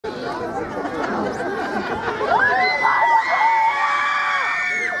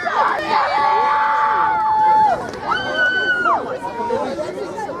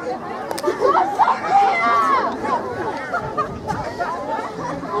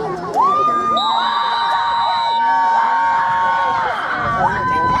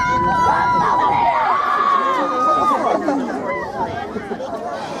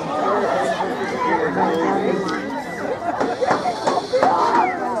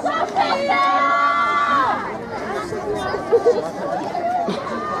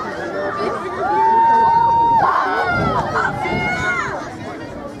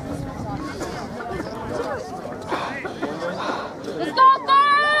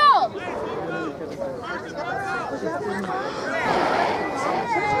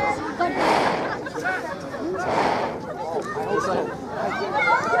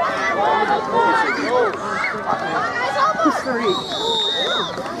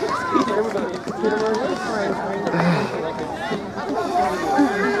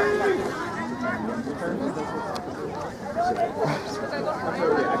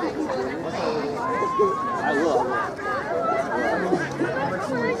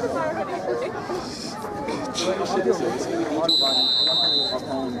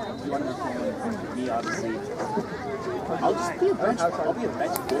I'll just be a bench. I'll be a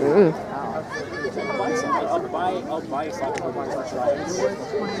bench. I'll buy a soccer ball for tries.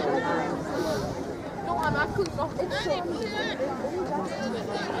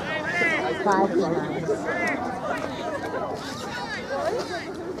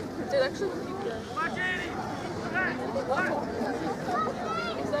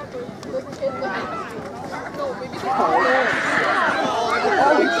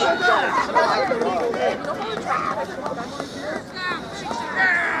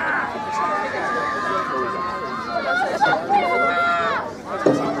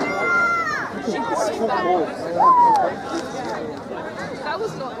 That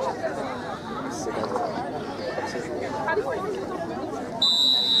was not.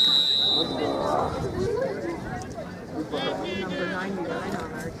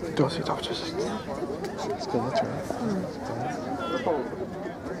 Dosyć dobrze. Zgadza się.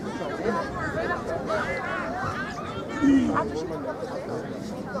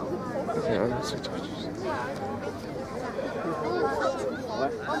 Ja nie chcę to widzieć.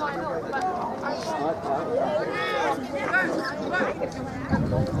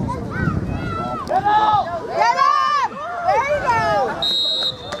 Get him! There you go!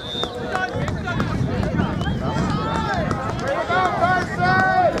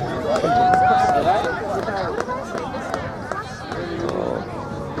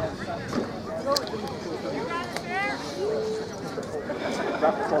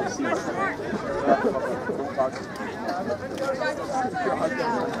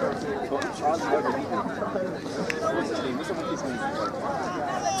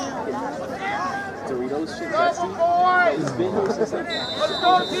 Doritos shit, Jesse. He's been here since like. Let's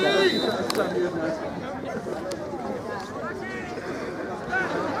go, team!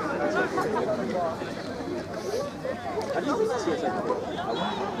 How do you think this is like?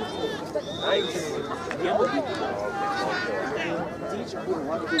 Nice. Yeah, but teach wouldn't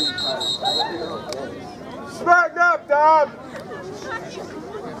want to do Smack up, Dom!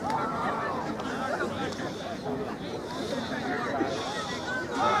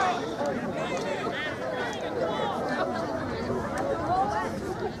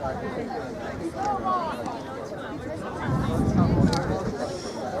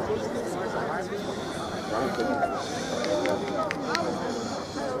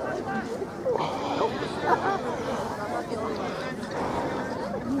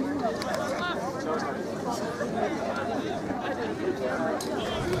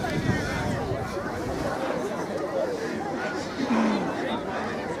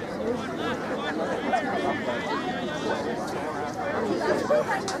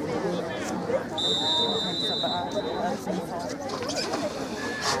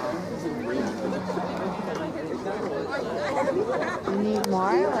 You need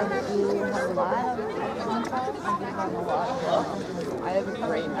more? Like, do you have a lot of I have a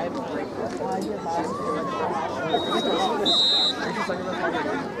great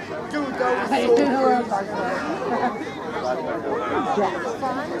Dude, that was I so don't know where I'm crazy.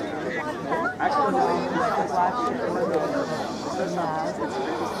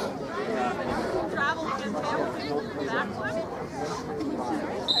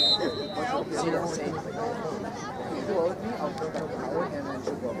 talking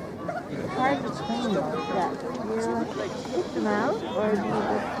It's hard to explain though. Yeah. You pick them out or do you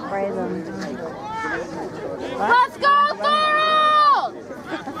just spray them? What? Let's go, thorold!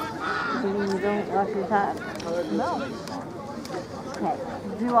 Dr. Todd? No. Okay.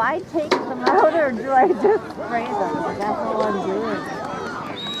 Do I take them out or do I just spray them? That's all I'm doing.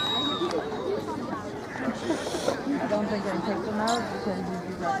 I don't think I take them out because you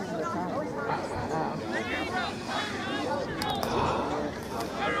do that in the time.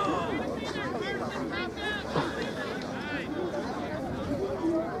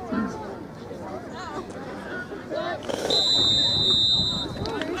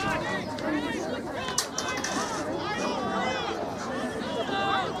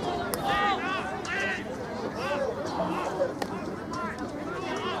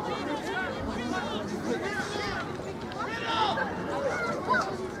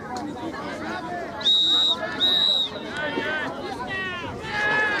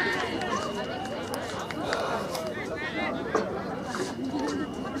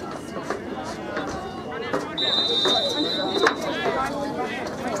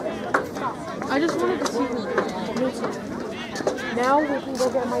 I just wanted to see you. Me too. Now we can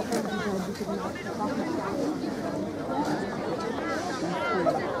go get my friends and we can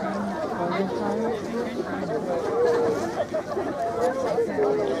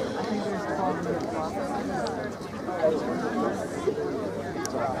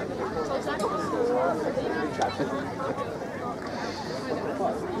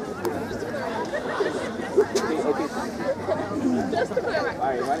Just to clear right. All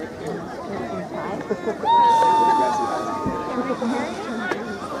right, ready?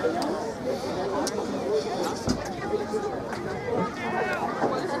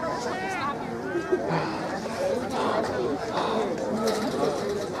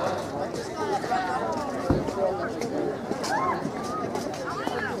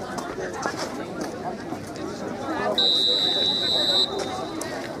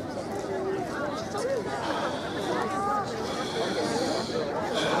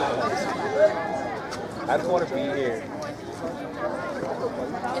 I just want to be here.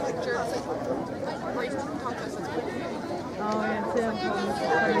 Oh, yeah, Sam told me to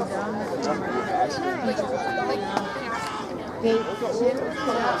turn down. Gate shit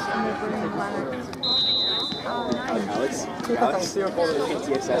and they bring the planets. Oh, nice. Alex, see her holding the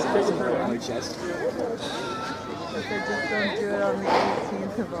KTSS and put her on her chest. But they just don't do it on the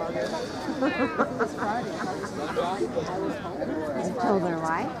 18th of August. I told her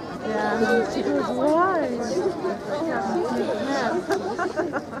why? Yeah. She goes, why?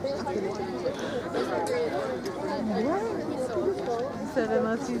 He said,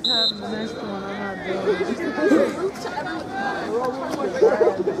 unless he's having the next one, I'm not doing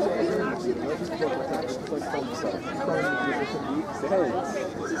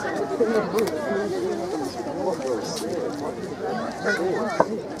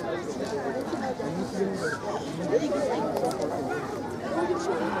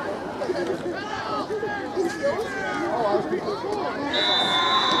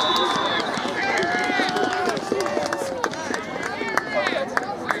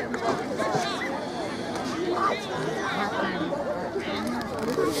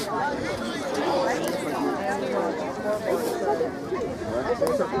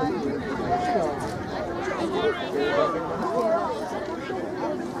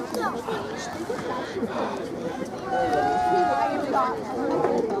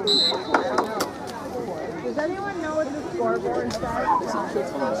Does anyone know what the scoreboard says? I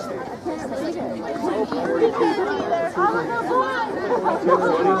can't read it.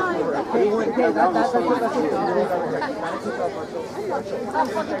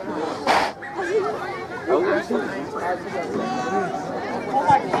 Oh,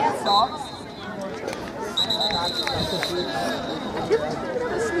 my pants off.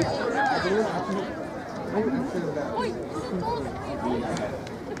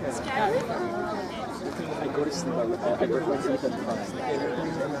 I go to sleep, I go to sleep at the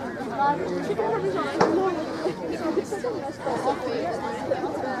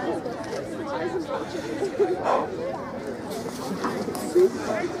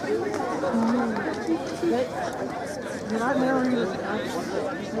You're not married.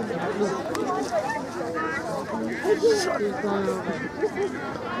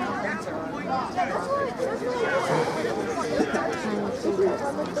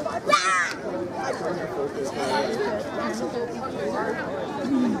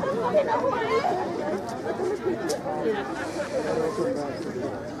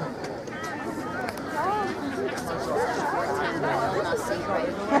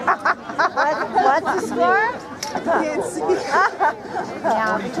 What's the score? I can't see.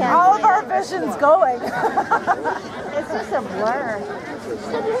 Yeah, we can't. All of our vision's going. It's just a blur.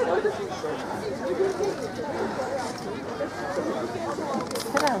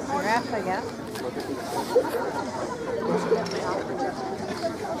 What else? pass, I guess.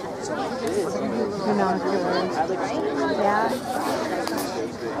 Yeah.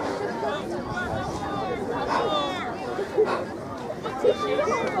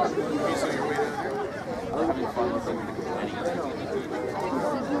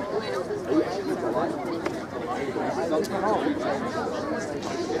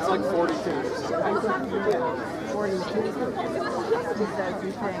 It's like 42. 42. He says he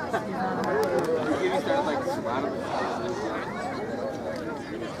thinks he's not a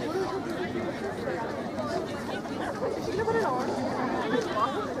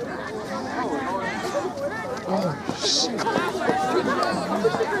Oh, shit.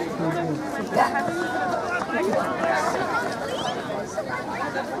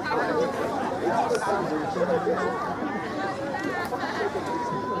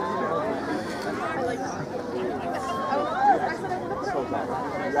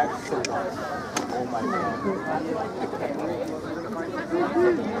 Oh my God.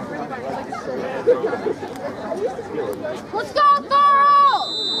 Let's go, thorold!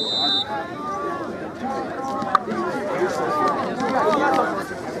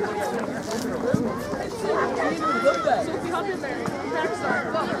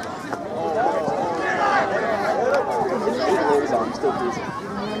 I'm still busy.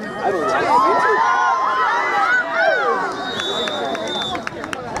 I don't know.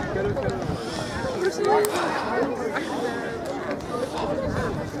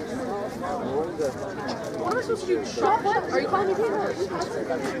 What am I supposed to do? Shot put? Are you calling me Taylor? It's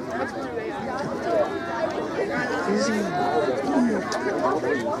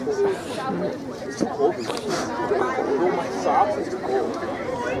too cold. Oh, my socks is cold.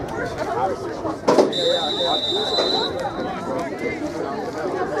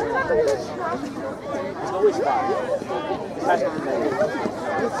 There's always five. It has to be negative.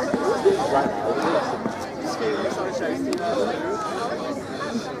 Right now.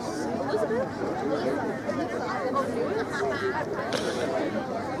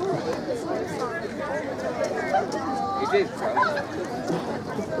 He did, bro.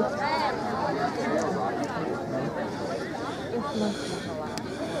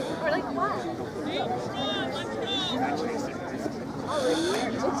 Or like what?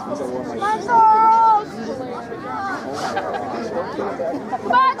 Let's go!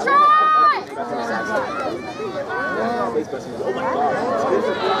 Bad try! Oh my God.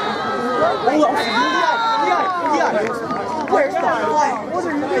 Where's the flag? What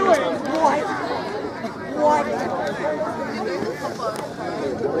are you doing? What? What?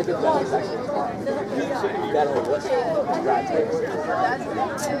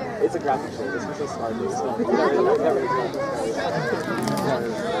 It's a graphic show. This is a smart move.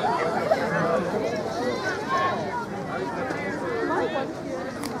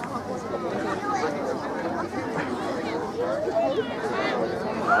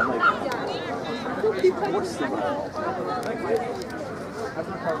 What's the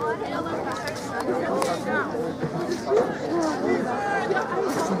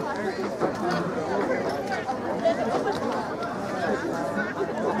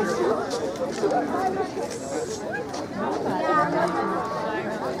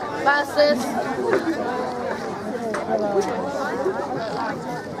Fastest.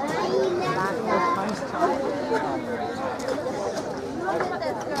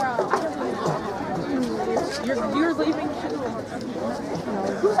 You're leaving too.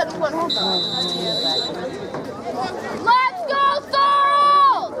 Who said we went home though? Let's go,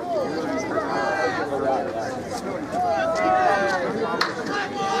 thorold!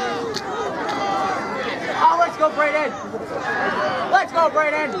 Oh, let's go, Brayden! Let's go,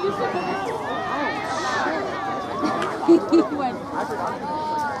 Brayden! He went.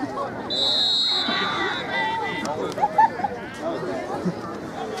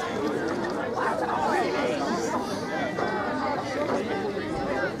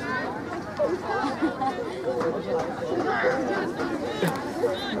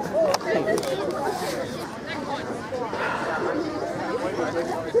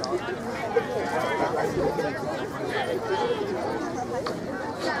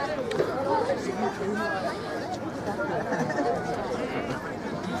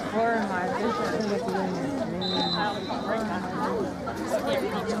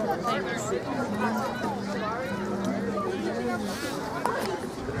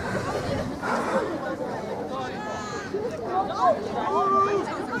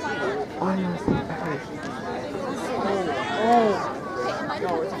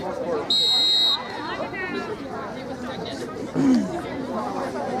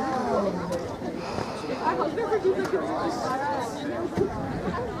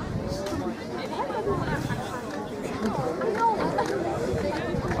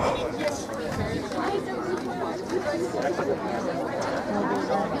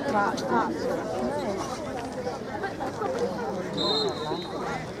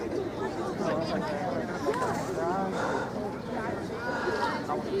 Go,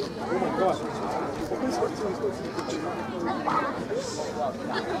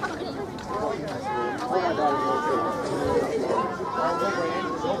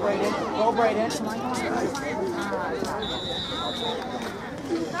 Brayden.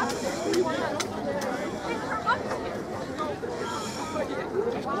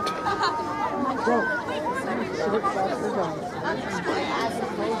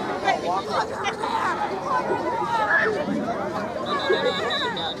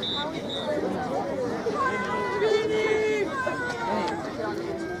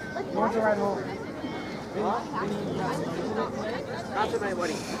 Not tonight,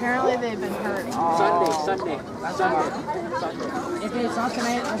 buddy. Apparently they've been hurt. Sunday. If it's not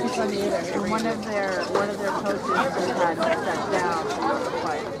tonight, it'll be Sunday either. And one of their coaches has had to step down from the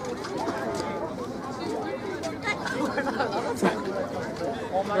fight.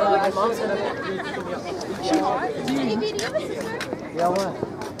 Oh my God, mom's gonna Yeah, what?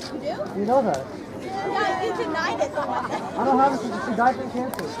 You do? You know that. Yeah, you denied it. I don't have it since she died from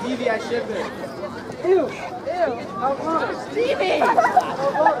cancer. Stevie, I shipped it. Ew! How come? Stevie!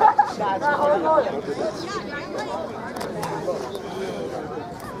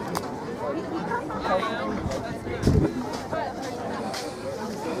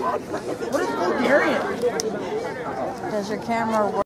 What is Bulgarian? Does your camera work?